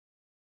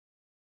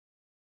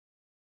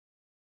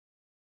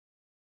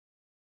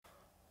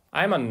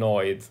I'm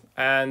annoyed,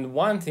 and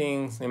one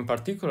thing in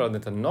particular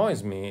that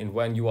annoys me is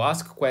when you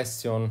ask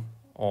questions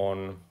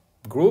on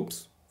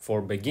groups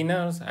for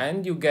beginners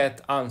and you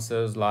get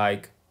answers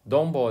like,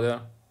 don't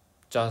bother,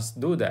 just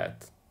do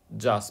that,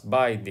 just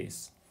buy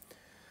this.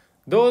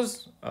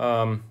 Those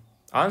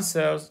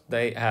answers,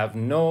 they have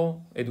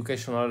no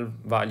educational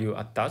value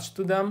attached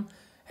to them,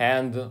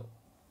 and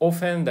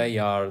often they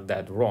are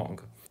dead wrong.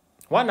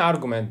 One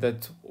argument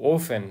that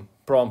often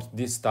prompts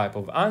this type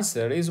of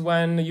answer is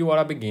when you are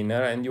a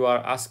beginner and you are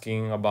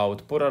asking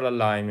about polar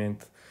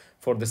alignment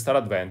for the Star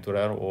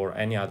Adventurer or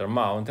any other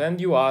mount,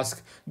 and you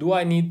ask, do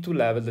I need to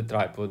level the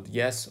tripod,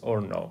 yes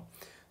or no?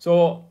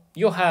 So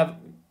you have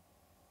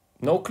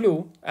no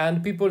clue,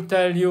 and people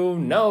tell you,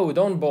 no,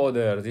 don't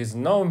bother, it is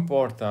not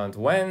important.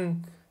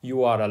 When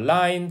you are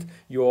aligned,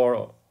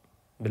 the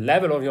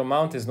level of your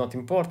mount is not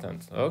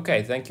important.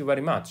 Okay, thank you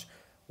very much.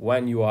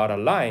 When you are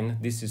aligned,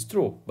 this is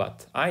true,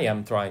 but I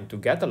am trying to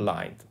get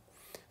aligned.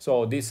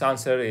 So this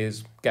answer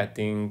is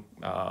getting,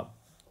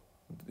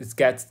 it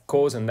gets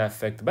cause and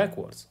effect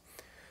backwards.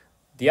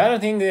 The other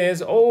thing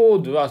is, oh,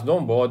 just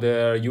don't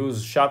bother,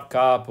 use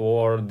SharpCap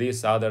or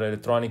this other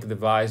electronic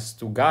device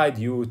to guide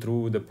you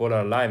through the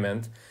polar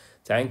alignment.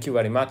 Thank you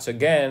very much.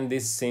 Again,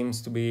 this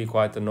seems to be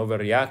quite an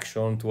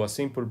overreaction to a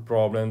simple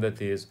problem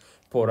that is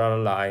polar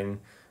align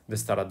the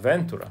Star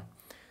Adventurer.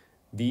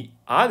 The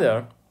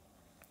other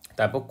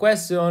type of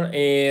question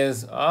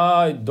is,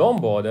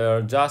 don't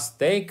bother, just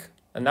take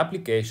an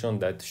application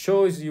that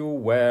shows you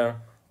where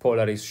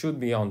Polaris should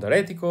be on the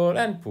reticle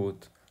and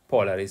put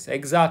Polaris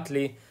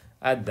exactly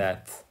at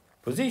that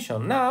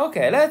position. Now,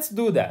 okay, let's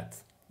do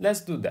that.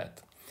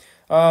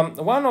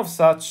 One of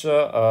such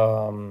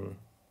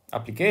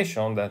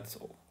application that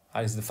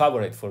is the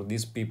favorite for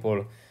these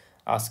people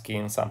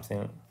asking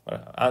something,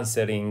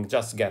 answering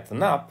just get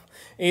an app,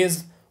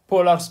 is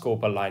Polar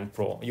Scope Align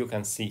Pro. You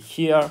can see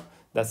here,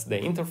 that's the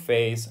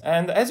interface,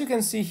 and as you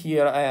can see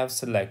here, I have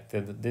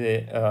selected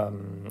the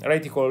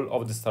reticle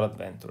of the Star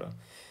Adventurer.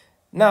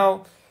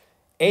 Now,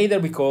 either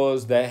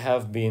because they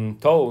have been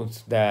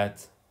taught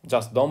that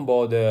just don't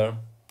bother,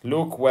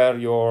 look where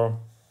your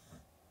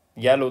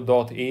yellow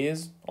dot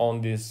is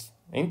on this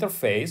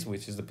interface,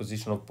 which is the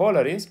position of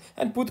Polaris,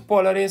 and put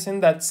Polaris in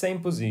that same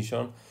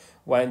position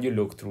when you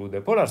look through the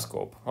polar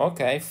scope.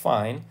 Okay,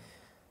 fine.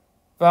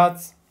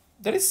 But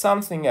there is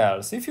something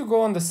else. If you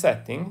go on the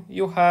setting,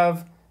 you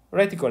have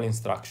Reticle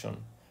Instruction.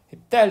 It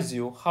tells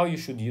you how you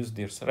should use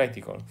this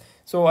reticle.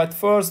 So at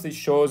first it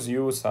shows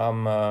you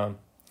some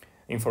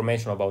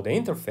information about the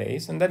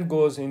interface, and then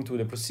goes into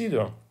the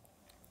procedure.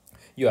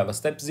 You have a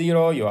step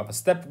 0, you have a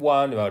step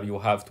 1, where you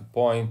have to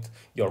point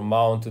your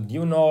mount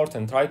due north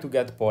and try to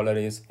get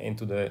Polaris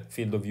into the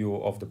field of view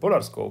of the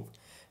polar scope.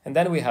 And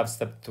then we have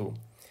step 2.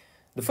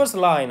 The first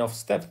line of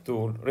step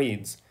 2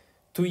 reads,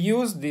 to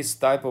use this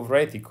type of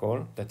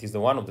reticle, that is the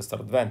one of the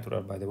Star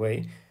Adventurer, by the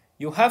way,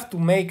 you have to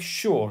make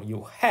sure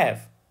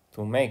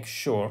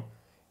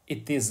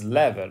it is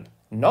level,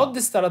 not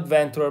the Star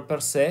Adventurer per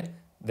se,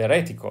 the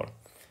reticle.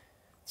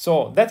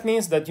 So that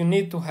means that you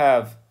need to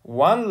have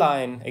one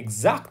line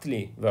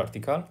exactly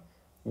vertical,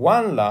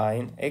 one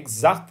line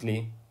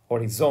exactly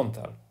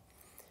horizontal.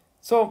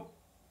 So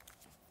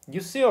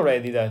you see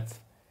already that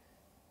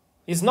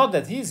it's not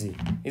that easy.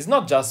 It's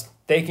not just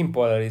taking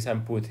Polaris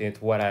and put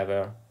it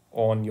wherever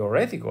on your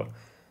reticle.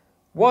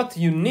 What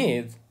you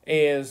need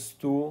is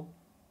to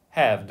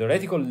have the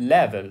reticle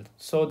leveled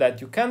so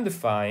that you can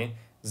define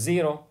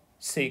 0,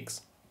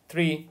 6,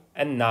 3,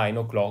 and 9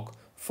 o'clock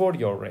for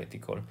your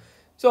reticle.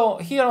 So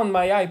here on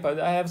my iPad,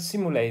 I have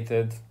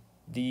simulated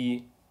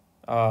the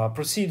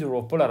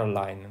procedural polar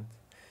alignment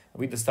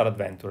with the Star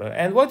Adventurer.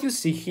 And what you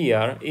see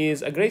here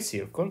is a gray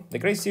circle. The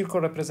gray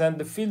circle represents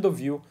the field of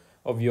view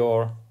of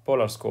your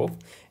polar scope,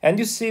 and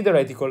you see the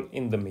reticle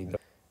in the middle.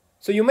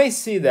 So you may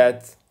see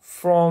that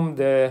from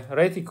the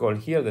reticle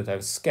here that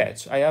I've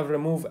sketched, I have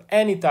removed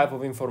any type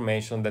of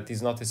information that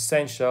is not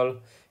essential,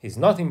 is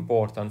not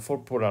important for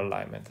polar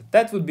alignment.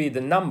 That would be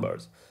the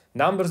numbers.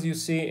 Numbers you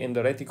see in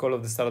the reticle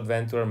of the Star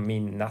Adventurer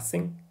mean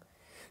nothing.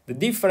 The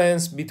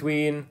difference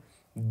between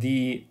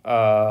the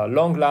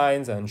long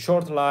lines and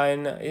short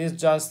line is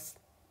just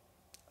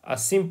a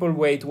simple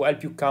way to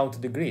help you count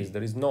degrees.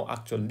 There is no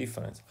actual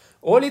difference.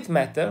 All it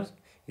matters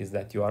is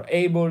that you are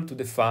able to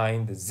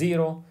define the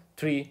 0,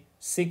 3,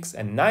 6,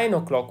 and 9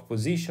 o'clock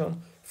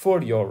position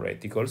for your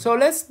reticle. So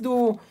let's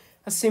do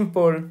a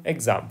simple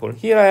example.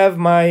 Here I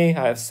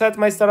have set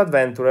my Star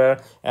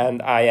Adventurer,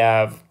 and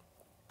I've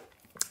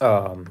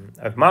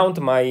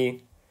mounted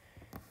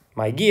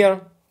my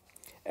gear,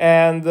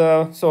 and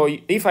so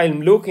if I'm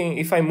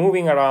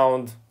moving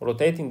around,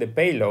 rotating the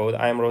payload,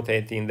 I'm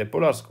rotating the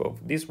polar scope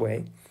this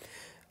way,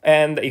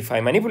 and if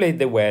I manipulate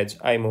the wedge,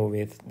 I move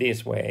it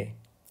this way,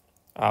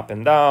 up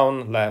and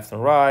down, left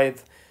and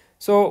right.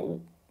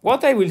 So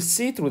what I will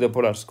see through the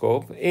polar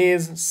scope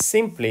is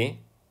simply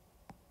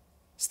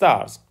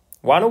stars,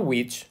 one of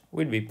which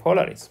will be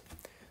Polaris.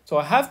 So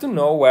I have to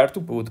know where to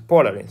put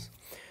Polaris.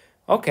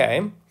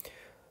 Okay.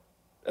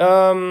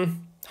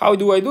 How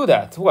do I do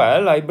that?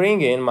 Well, I bring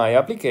in my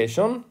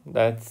application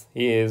that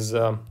is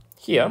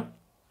here.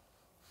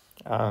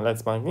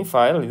 Let's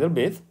magnify a little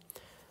bit.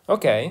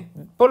 Okay,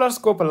 Polar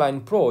Scope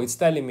Align Pro is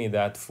telling me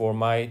that for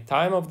my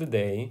time of the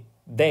day,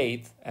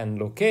 date, and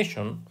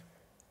location,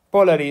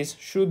 Polaris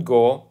should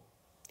go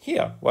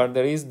here, where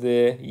there is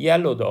the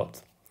yellow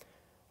dot.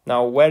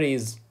 Now, where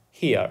is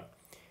here?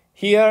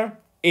 Here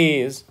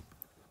is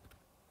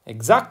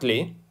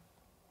exactly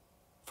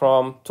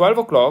from 12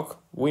 o'clock,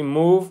 we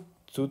move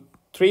to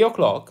 3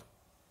 o'clock,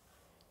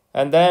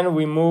 and then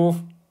we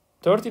move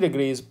 30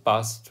 degrees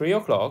past 3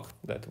 o'clock,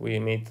 that we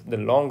meet the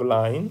long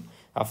line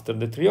after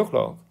the 3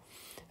 o'clock,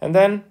 and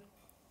then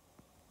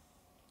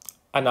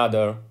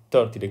another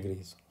 30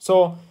 degrees.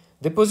 So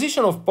the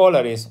position of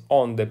Polaris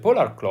on the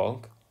polar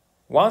clock,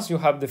 once you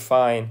have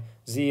defined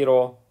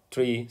 0,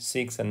 3,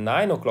 6, and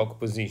 9 o'clock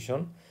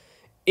position,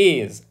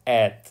 is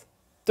at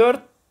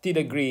 30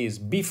 degrees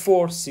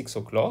before 6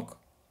 o'clock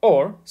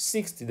or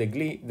 60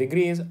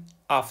 degrees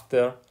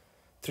after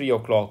 3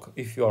 o'clock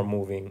if you are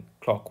moving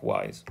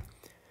clockwise.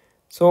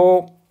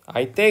 So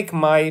I take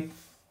my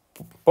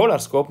polar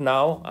scope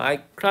now, I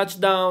crouch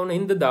down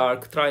in the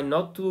dark, try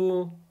not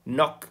to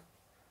knock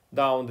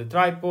down the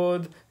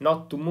tripod,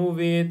 not to move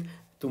it,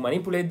 to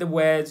manipulate the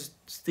wedge,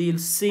 still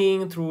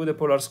seeing through the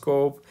polar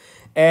scope,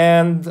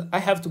 and I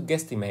have to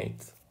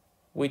guesstimate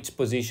which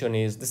position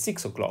is the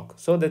 6 o'clock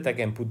so that I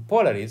can put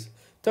Polaris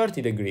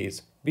 30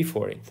 degrees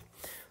before it.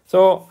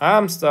 So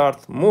I'm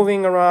start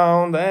moving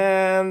around,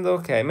 and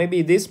okay,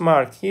 maybe this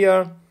mark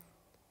here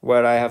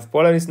where I have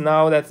Polaris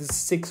now, that is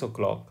 6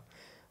 o'clock.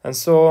 And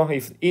so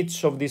if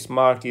each of these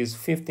mark is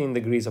 15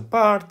 degrees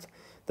apart,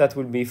 that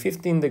will be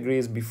 15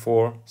 degrees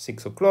before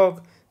 6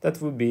 o'clock.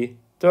 That will be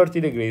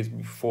 30 degrees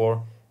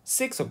before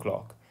 6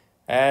 o'clock.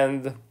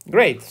 And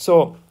great,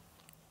 so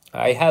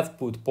I have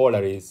put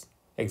Polaris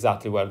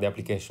exactly where the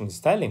application is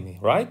telling me,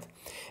 right?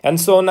 And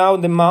so now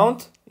the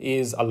mount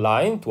is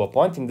aligned to a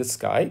point in the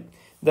sky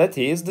that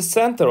is the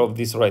center of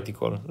this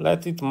reticle.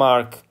 Let it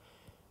mark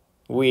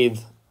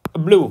with a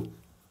blue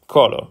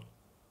color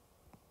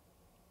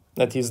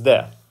that is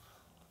there.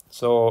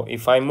 So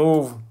if I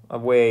move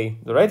away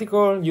the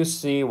reticle, you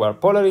see where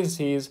Polaris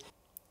is,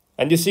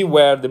 and you see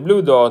where the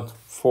blue dot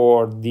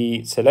for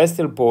the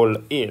celestial pole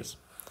is.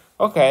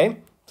 Okay,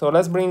 so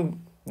let's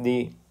bring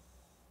the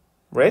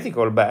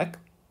reticle back.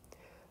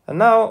 And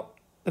now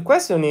the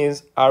question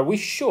is, are we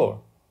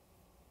sure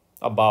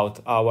about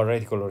our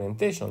reticle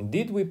orientation?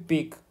 Did we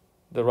pick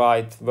the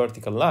right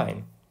vertical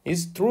line?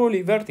 Is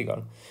truly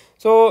vertical?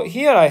 So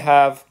here I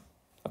have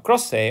a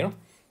crosshair.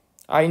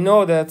 I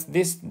know that the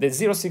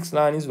 0,6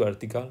 line is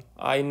vertical.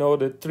 I know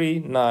the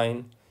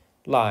 3,9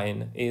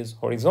 line is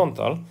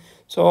horizontal.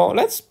 So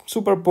let's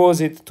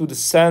superpose it to the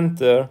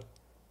center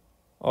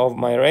of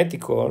my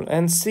reticle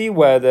and see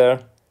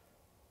whether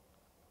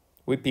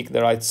we pick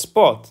the right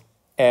spot.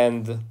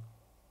 And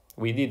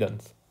we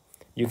didn't.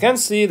 You can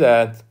see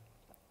that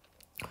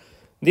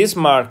this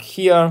mark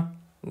here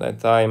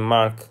that I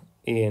mark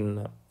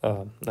in,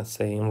 let's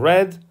say in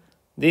red,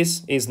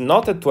 this is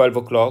not at 12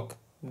 o'clock.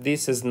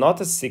 This is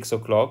not at 6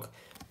 o'clock.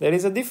 There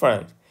is a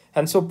difference.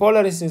 And so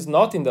Polaris is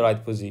not in the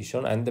right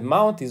position and the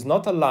mount is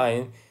not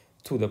aligned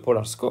to the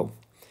polar scope.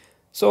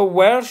 So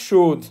where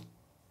should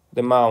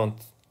the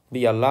mount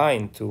be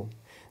aligned to?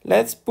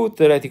 Let's put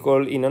the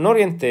reticle in an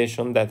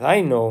orientation that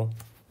I know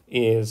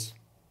is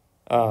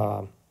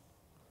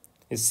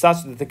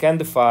such that I can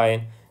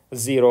define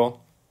 0,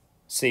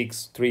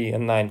 6, 3,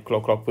 and 9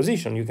 clock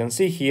position. You can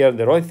see here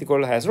the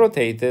reticle has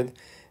rotated,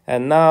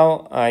 and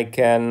now I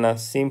can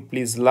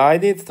simply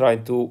slide it, try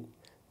to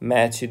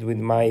match it with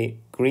my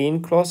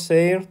green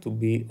crosshair to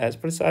be as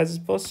precise as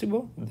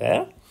possible.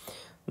 There.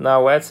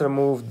 Now let's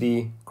remove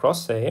the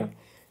crosshair.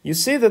 You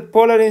see that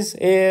Polaris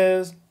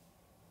is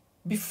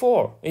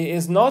before. It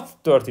is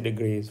not 30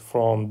 degrees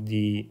from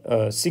the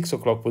 6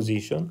 o'clock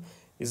position.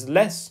 It's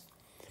less.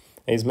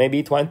 It's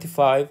maybe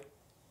 25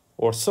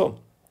 or so.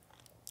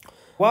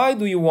 Why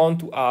do you want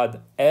to add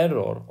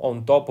error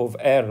on top of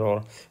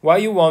error? Why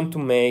you want to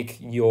make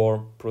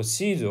your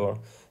procedure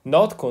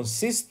not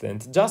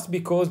consistent just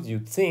because you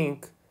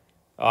think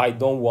I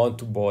don't want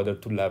to bother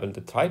to level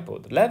the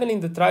tripod? Leveling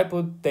the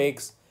tripod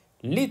takes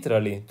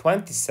literally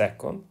 20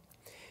 seconds,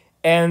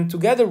 and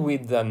together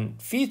with a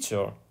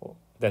feature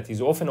that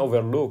is often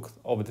overlooked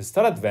of the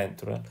Star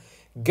Adventurer,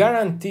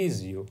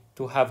 guarantees you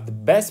to have the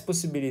best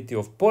possibility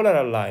of polar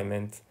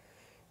alignment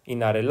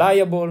in a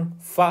reliable,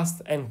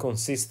 fast, and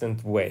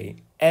consistent way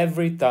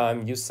every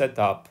time you set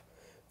up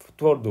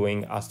for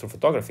doing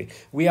astrophotography.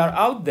 We are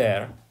out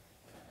there,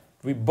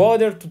 we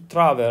bother to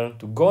travel,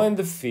 to go in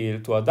the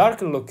field, to a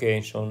darker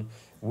location,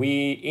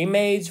 we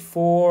image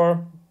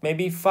for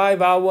maybe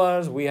 5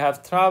 hours, we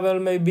have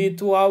traveled maybe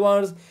 2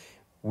 hours,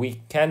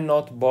 we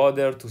cannot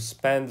bother to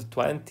spend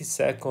 20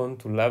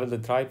 seconds to level the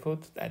tripod.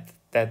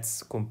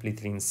 That's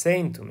completely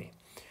insane to me.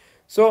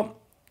 So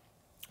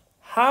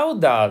how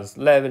does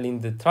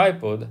leveling the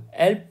tripod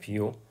help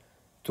you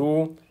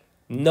to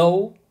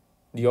know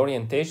the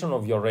orientation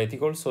of your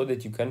reticle so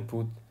that you can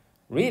put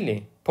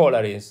really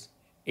Polaris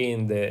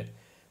in the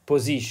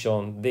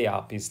position the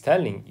app is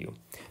telling you.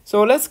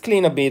 So let's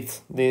clean a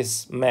bit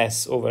this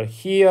mess over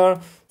here.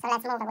 So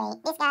let's move away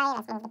this guy,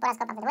 let's move the polar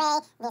scope out of the way,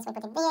 this we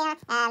put it there,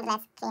 and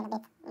let's clean a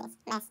bit this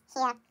mess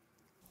here.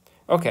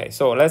 Okay,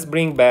 so let's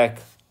bring back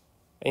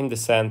in the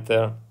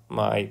center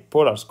my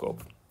polar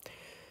scope.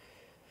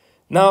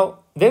 Now,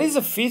 there is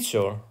a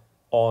feature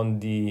on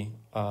the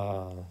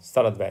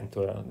Star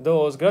Adventurer,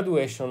 those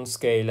graduation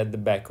scale at the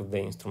back of the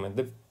instrument,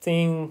 the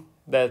thing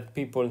that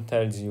people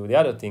tells you, the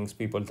other things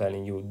people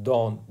telling you,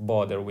 don't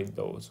bother with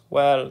those.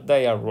 Well,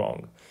 they are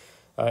wrong,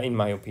 in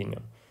my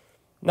opinion.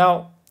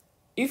 Now,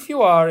 if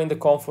you are in the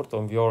comfort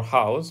of your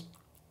house,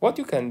 what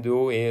you can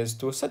do is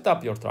to set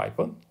up your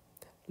tripod,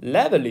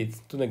 level it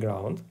to the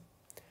ground,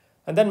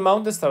 and then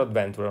mount the Star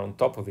Adventurer on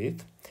top of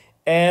it,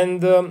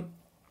 and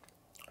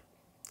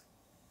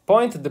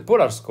point the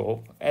polar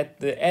scope at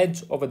the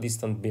edge of a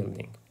distant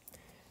building.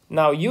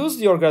 Now use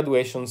your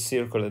graduation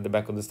circle at the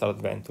back of the Star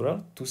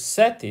Adventurer to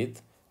set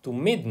it to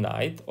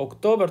midnight,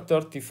 October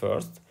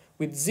 31st,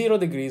 with 0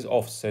 degrees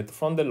offset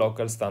from the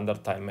local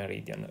standard time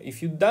meridian.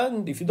 If you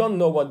don't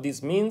know what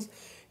this means,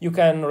 you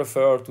can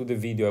refer to the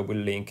video I will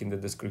link in the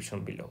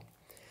description below.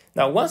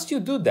 Now once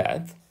you do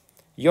that,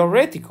 your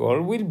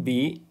reticle will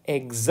be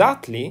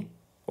exactly,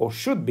 or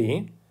should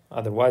be,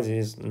 otherwise it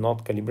is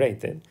not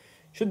calibrated,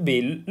 should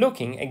be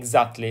looking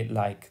exactly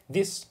like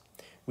this,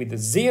 with the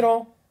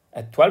 0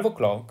 at 12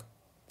 o'clock,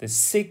 the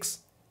 6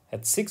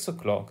 at 6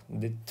 o'clock,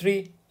 the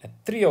 3 at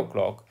 3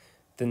 o'clock,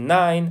 the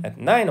 9 at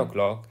 9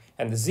 o'clock,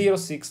 and the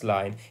 0,6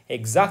 line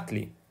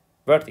exactly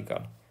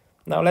vertical.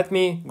 Now let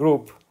me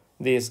group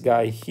this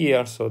guy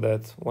here so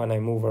that when I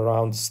move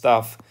around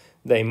stuff,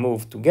 they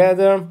move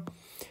together.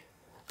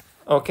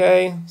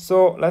 Okay,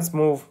 so let's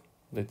move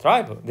the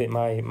tripod,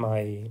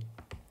 my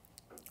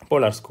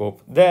polar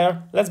scope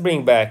there. Let's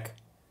bring back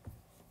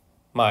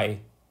my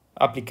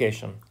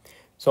application.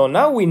 So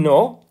now we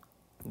know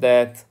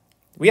that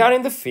we are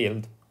in the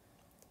field.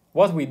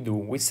 What we do,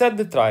 we set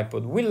the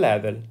tripod, we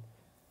level,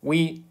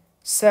 we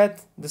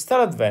set the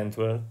Star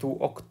Adventurer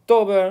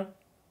to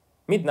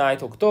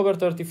midnight, October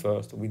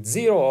 31st, with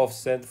 0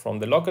 offset from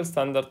the local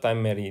standard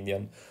time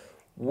meridian,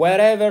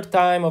 wherever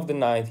time of the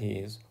night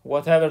is,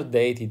 whatever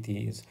date it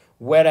is,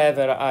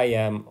 wherever I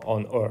am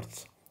on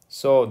Earth.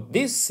 So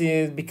this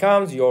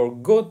becomes your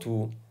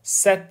go-to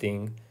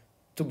setting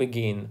to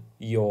begin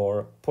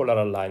your polar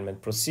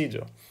alignment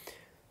procedure.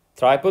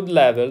 Tripod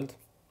leveled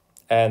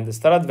and the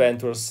Star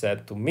Adventurer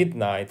set to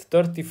midnight,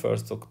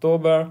 31st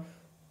October,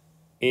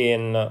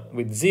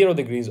 with 0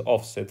 degrees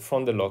offset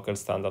from the local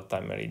standard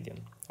time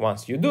meridian.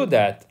 Once you do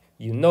that,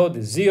 you know the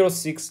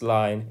 0,6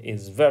 line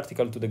is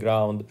vertical to the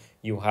ground.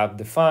 You have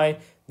defined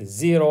the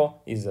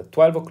 0 is at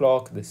 12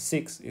 o'clock, the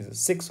 6 is at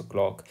 6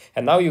 o'clock,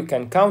 and now you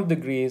can count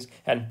degrees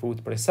and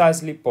put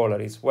precisely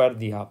Polaris where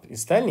the app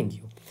is telling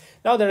you.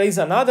 Now there is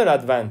another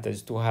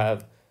advantage to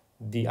have,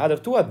 the other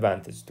two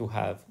advantages to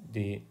have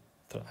the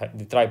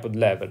tripod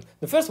level.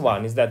 The first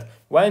one is that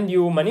when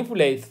you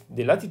manipulate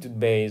the latitude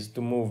base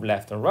to move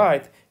left and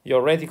right,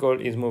 your reticle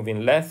is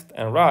moving left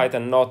and right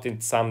and not in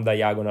some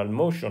diagonal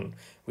motion,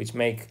 which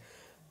make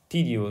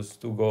tedious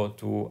to go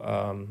to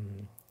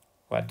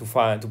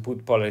to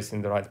put Polaris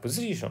in the right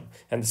position.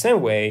 And the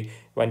same way,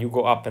 when you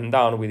go up and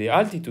down with the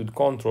altitude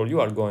control,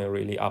 you are going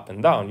really up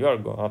and down. You are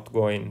not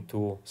going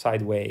to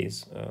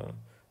sideways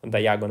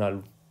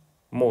diagonal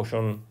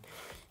motion.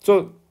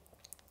 So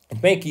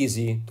it makes it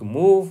easy to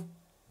move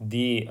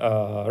the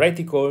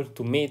reticle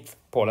to meet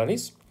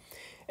Polaris.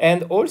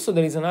 And also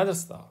there is another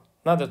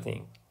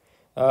thing.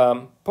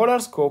 Polar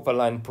Scope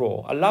Align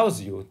Pro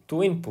allows you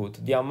to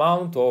input the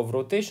amount of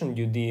rotation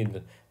you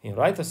did in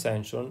right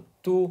ascension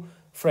to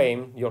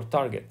frame your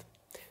target,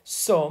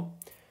 so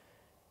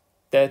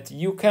that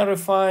you can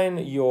refine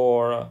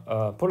your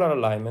polar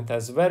alignment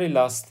as very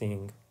last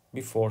thing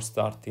before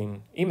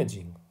starting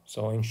imaging,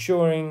 so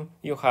ensuring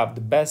you have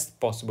the best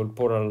possible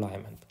polar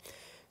alignment.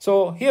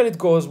 So here it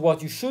goes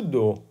what you should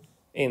do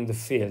in the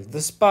field,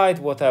 despite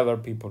whatever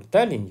people are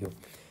telling you.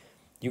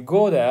 You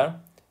go there,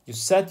 you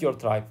set your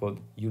tripod,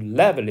 you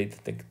level it,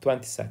 take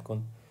 20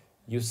 seconds,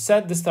 you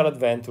set the Star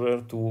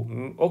Adventurer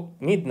to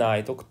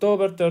midnight,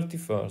 October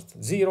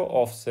 31st, 0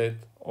 offset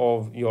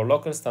of your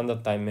local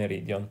standard time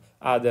meridian,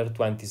 other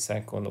 20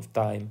 seconds of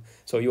time.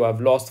 So you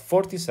have lost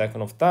 40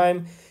 seconds of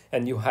time,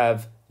 and you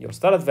have your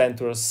Star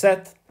Adventurer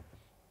set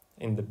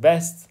in the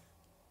best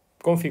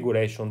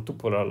configuration to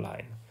polar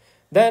align.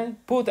 Then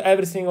put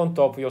everything on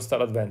top of your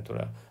Star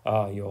Adventurer,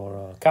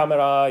 your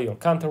camera, your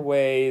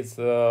counterweight,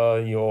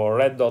 your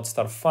red dot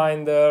star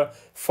finder,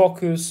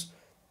 focus,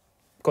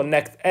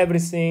 connect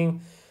everything,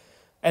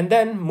 and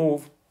then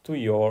move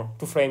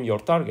to frame your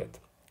target.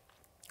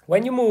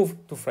 When you move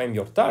to frame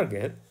your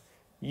target,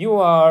 you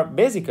are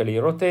basically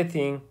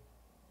rotating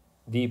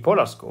the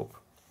polar scope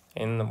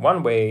in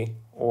one way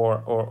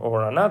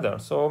or another.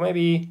 So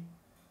maybe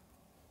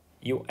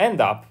you end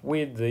up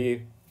with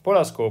the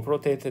polar scope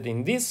rotated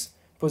in this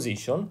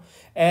position,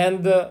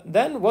 and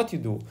then what you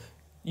do,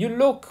 you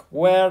look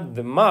where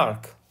the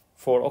mark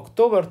for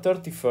October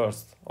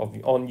 31st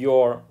on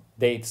your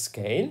date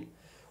scale,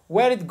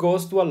 where it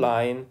goes to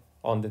align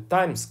on the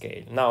time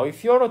scale. Now,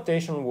 if your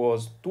rotation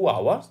was 2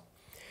 hours,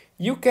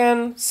 you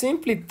can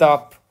simply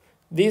tap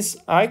this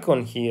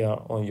icon here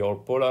on your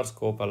Polar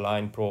Scope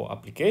Align Pro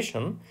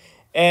application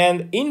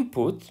and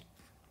input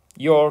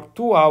your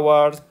 2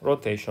 hours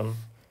rotation.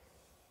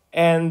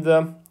 And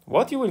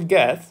what you will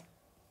get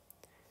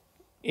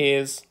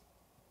is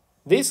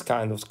this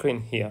kind of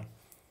screen here.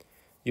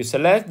 You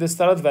select the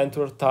Star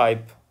Adventurer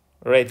type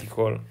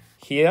reticle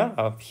here,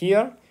 up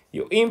here.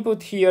 You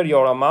input here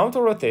your amount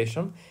of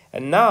rotation,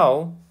 and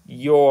now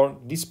your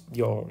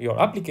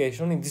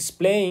application is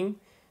displaying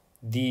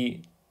the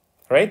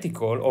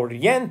reticle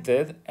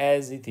oriented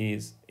as it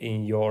is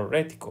in your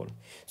reticle.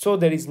 So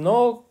there is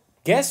no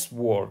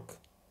guesswork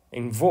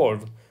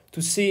involved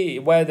to see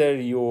whether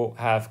you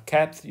have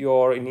kept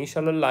your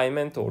initial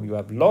alignment or you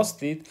have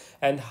lost it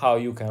and how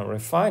you can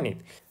refine it.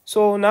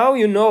 So now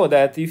you know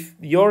that if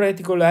your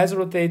reticle has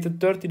rotated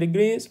 30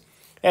 degrees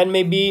and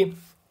maybe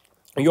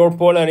your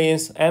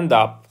Polaris end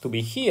up to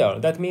be here,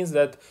 that means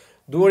that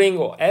during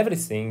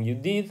everything you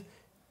did,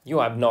 you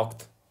have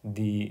knocked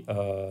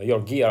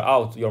your gear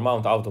out, your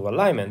mount out of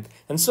alignment.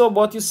 And so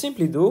what you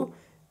simply do,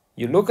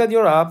 you look at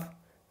your app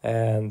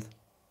and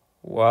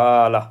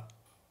voila,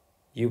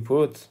 you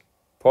put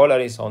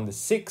Polaris on the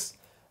 6,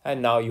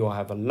 and now you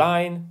have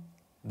aligned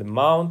the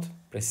mount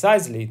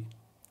precisely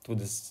to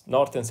the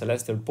northern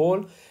celestial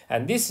pole.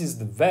 And this is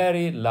the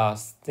very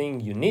last thing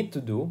you need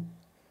to do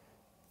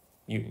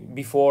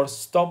before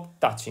stop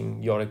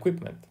touching your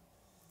equipment.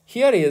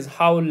 Here is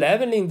how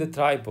leveling the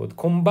tripod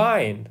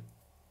combined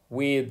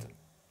with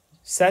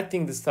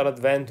setting the Star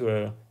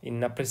Adventurer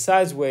in a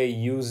precise way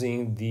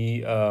using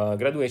the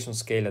graduation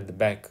scale at the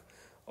back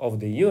of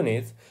the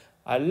unit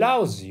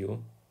allows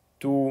you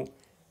to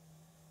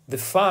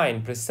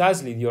define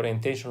precisely the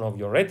orientation of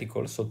your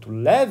reticle, so to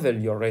level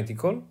your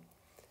reticle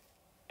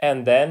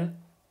and then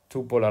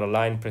to polar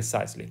align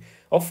precisely.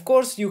 Of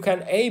course, you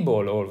can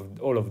enable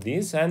all of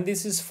this, and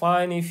this is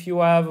fine if you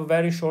have a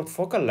very short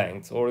focal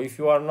length or if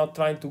you are not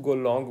trying to go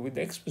long with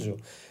the exposure.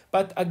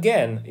 But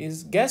again,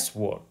 it's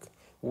guesswork.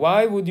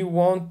 Why would you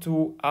want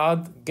to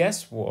add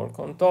guesswork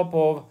on top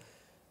of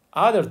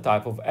other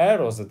type of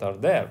errors that are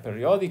there?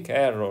 Periodic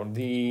error,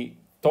 the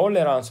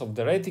tolerance of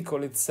the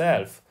reticle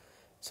itself.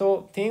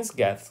 So things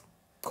get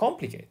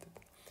complicated.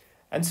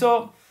 And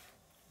so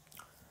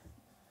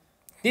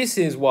this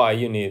is why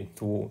you need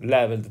to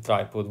level the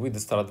tripod with the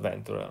Star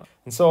Adventurer.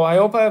 And so I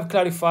hope I have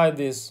clarified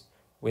this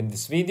with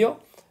this video,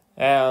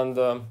 and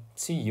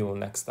see you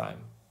next time.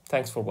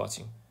 Thanks for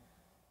watching.